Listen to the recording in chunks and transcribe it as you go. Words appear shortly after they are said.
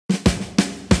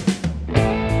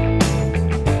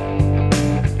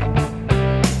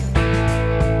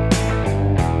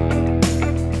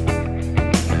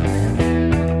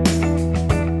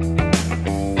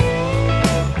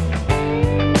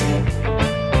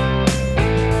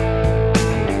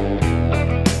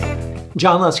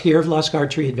John Lusk here of Lusk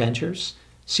Archery Adventures.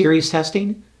 Serious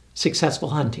testing, successful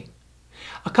hunting.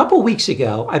 A couple weeks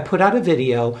ago, I put out a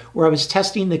video where I was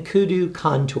testing the Kudu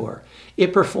Contour.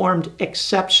 It performed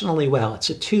exceptionally well. It's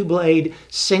a two-blade,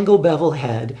 single bevel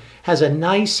head, has a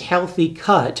nice, healthy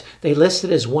cut. They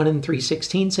listed as 1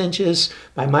 3/16 inches.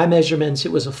 By my measurements,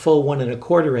 it was a full 1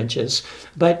 1/4 inches.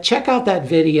 But check out that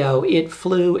video. It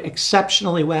flew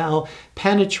exceptionally well,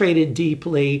 penetrated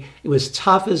deeply. It was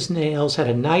tough as nails, had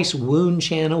a nice wound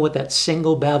channel with that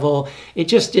single bevel. It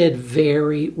just did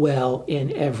very well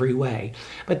in every way.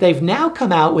 But they've now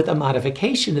come out with a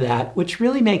modification to that, which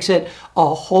really makes it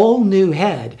a whole new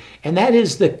head, and that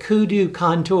is the Kudu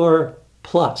Contour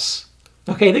Plus.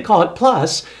 Okay, they call it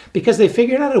Plus because they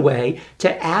figured out a way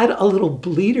to add a little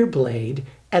bleeder blade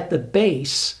at the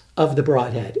base of the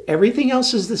broadhead. Everything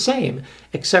else is the same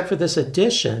except for this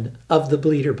addition of the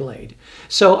bleeder blade.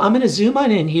 So I'm going to zoom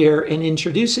on in here and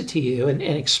introduce it to you and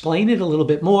explain it a little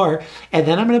bit more, and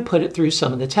then I'm going to put it through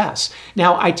some of the tests.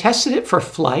 Now, I tested it for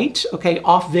flight, okay,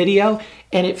 off video,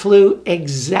 and it flew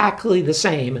exactly the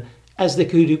same as the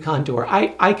Kudu Contour.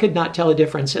 I could not tell a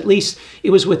difference. At least it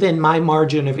was within my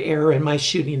margin of error and my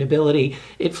shooting ability.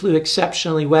 It flew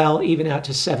exceptionally well, even out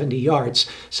to 70 yards.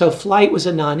 So flight was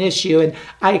a non-issue, and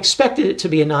I expected it to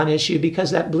be a non-issue because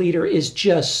that bleeder is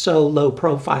just so low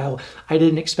profile. I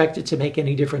didn't expect it to make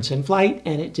any difference in flight,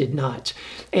 and it did not.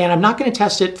 And I'm not going to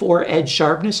test it for edge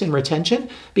sharpness and retention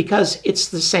because it's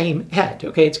the same head,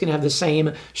 okay? It's going to have the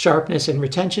same sharpness and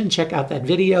retention. Check out that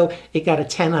video. It got a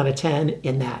 10 out of 10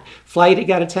 in that. Flight, it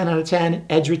got a 10 out of 10.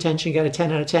 Edge retention got a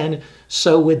 10 out of 10.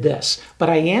 So with this. But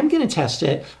I am going to test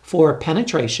it for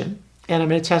penetration, and I'm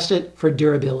going to test it for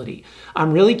durability.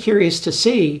 I'm really curious to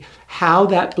see how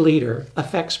that bleeder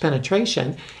affects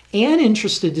penetration, and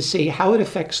interested to see how it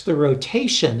affects the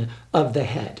rotation of the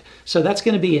head. So that's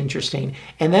going to be interesting.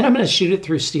 And then I'm going to shoot it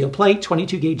through steel plate,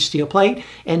 22 gauge steel plate,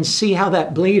 and see how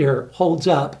that bleeder holds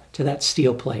up to that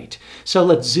steel plate. So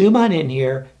let's zoom on in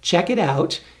here, check it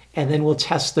out, and then we'll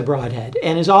test the broadhead.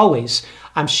 And as always,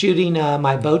 I'm shooting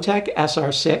my Bowtech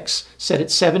SR6, set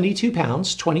at 72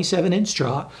 pounds, 27-inch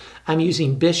draw. I'm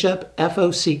using Bishop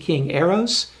FOC King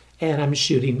arrows, and I'm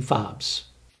shooting fobs.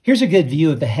 Here's a good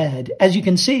view of the head. As you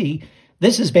can see,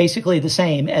 this is basically the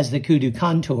same as the Kudu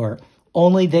Contour,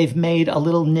 only they've made a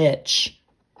little niche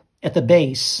at the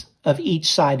base of each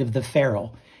side of the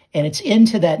ferrule. And it's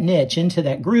into that niche, into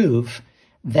that groove,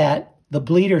 that the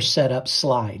bleeder setup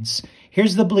slides.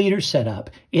 Here's the bleeder setup.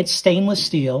 It's stainless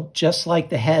steel, just like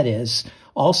the head is.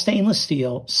 All stainless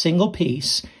steel, single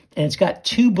piece, and it's got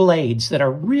two blades that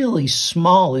are really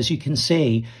small, as you can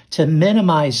see, to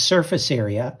minimize surface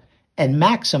area and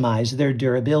maximize their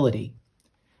durability.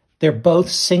 They're both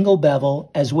single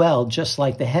bevel as well, just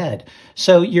like the head.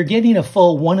 So you're getting a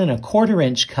full 1 1/4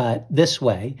 inch cut this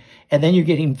way, and then you're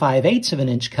getting 5/8 of an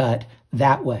inch cut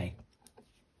that way.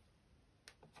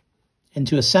 And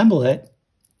to assemble it,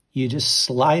 you just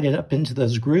slide it up into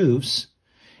those grooves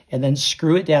and then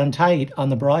screw it down tight on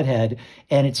the broadhead,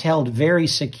 and it's held very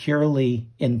securely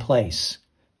in place.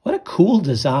 What a cool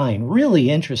design, really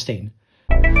interesting.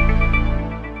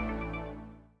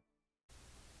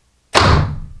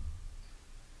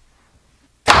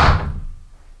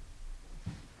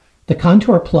 The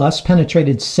Contour Plus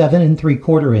penetrated 7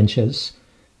 3/4 inches,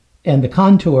 and the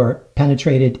Contour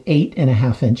penetrated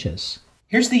 8.5 inches.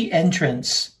 Here's the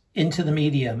entrance into the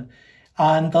medium.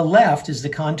 On the left is the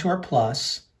Contour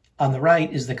Plus, on the right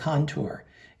is the Contour.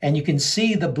 And you can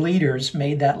see the bleeders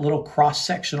made that little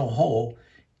cross-sectional hole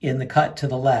in the cut to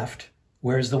the left,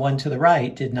 whereas the one to the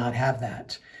right did not have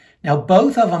that. Now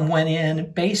both of them went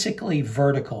in basically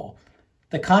vertical.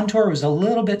 The Contour was a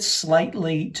little bit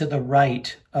slightly to the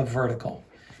right of vertical.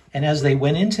 And as they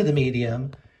went into the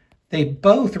medium, they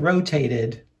both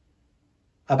rotated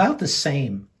about the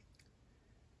same.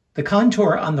 The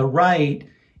Contour on the right,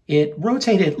 it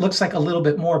rotated, looks like a little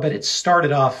bit more, but it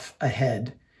started off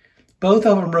ahead. Both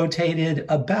of them rotated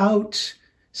about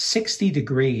 60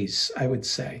 degrees, I would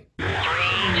say.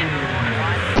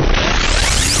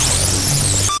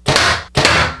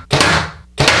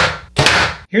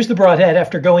 Here's the broadhead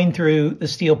after going through the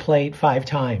steel plate 5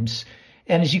 times.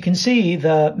 And as you can see,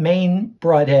 the main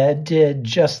broadhead did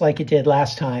just like it did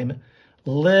last time.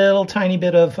 Little tiny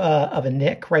bit of a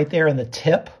nick right there in the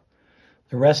tip.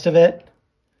 The rest of it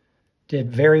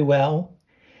did very well.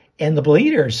 And the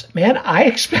bleeders, man, I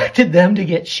expected them to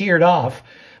get sheared off,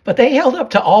 but they held up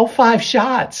to all 5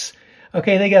 shots.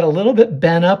 Okay, they got a little bit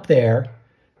bent up there,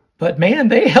 but man,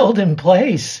 they held in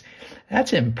place.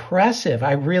 That's impressive.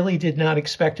 I really did not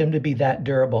expect them to be that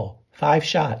durable. 5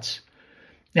 shots.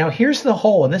 Now here's the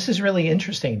hole, and this is really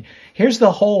interesting. Here's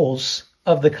the holes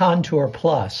of the Contour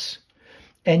Plus,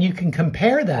 and you can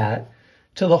compare that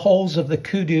to the holes of the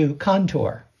Kudu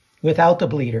Contour without the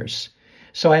bleeders.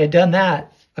 So I had done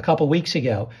that a couple weeks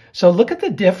ago. So look at the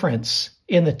difference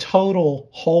in the total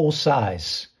hole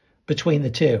size between the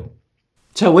two.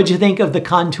 So what'd you think of the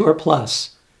Contour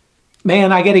Plus?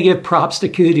 Man, I got to give props to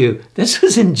Kudu. This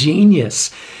was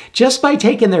ingenious. Just by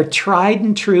taking their tried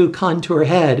and true contour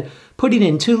head, putting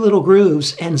in 2 little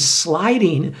grooves and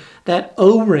sliding that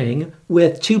O-ring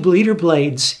with 2 bleeder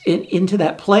blades into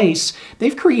that place,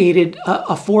 they've created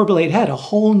a 4-blade head, a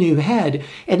whole new head,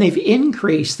 and they've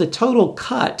increased the total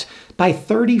cut by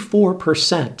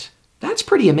 34%. That's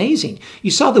pretty amazing. You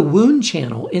saw the wound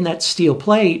channel in that steel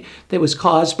plate that was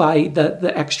caused by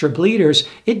the extra bleeders.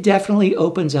 It definitely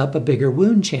opens up a bigger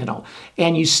wound channel.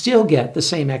 And you still get the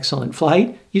same excellent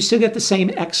flight. You still get the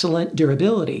same excellent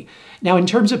durability. Now, in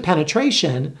terms of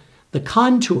penetration, the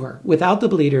Contour without the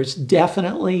bleeders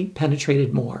definitely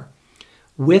penetrated more.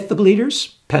 With the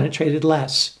bleeders, penetrated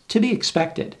less, to be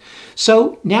expected.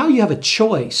 So now you have a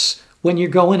choice when you're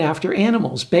going after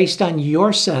animals based on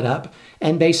your setup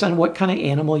and based on what kind of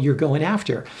animal you're going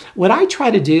after. What I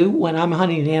try to do when I'm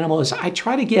hunting an animal is I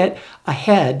try to get a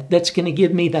head that's going to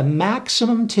give me the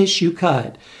maximum tissue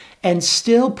cut and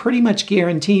still pretty much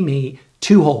guarantee me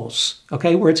 2 holes,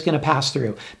 okay, where it's going to pass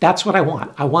through. That's what I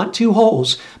want. I want 2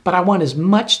 holes, but I want as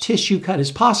much tissue cut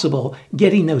as possible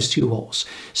getting those 2 holes.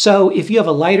 So if you have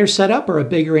a lighter setup or a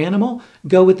bigger animal,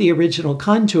 go with the original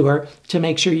Contour to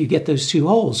make sure you get those 2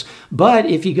 holes. But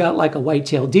if you got like a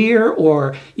white-tailed deer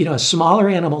or, you know, a smaller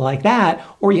animal like that,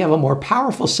 or you have a more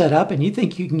powerful setup and you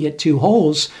think you can get 2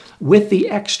 holes with the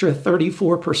extra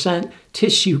 34%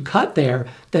 tissue cut there,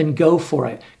 then go for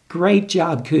it. Great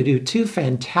job, Kudu. 2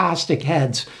 fantastic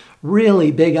heads.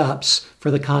 Really big ups for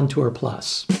the Contour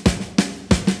Plus.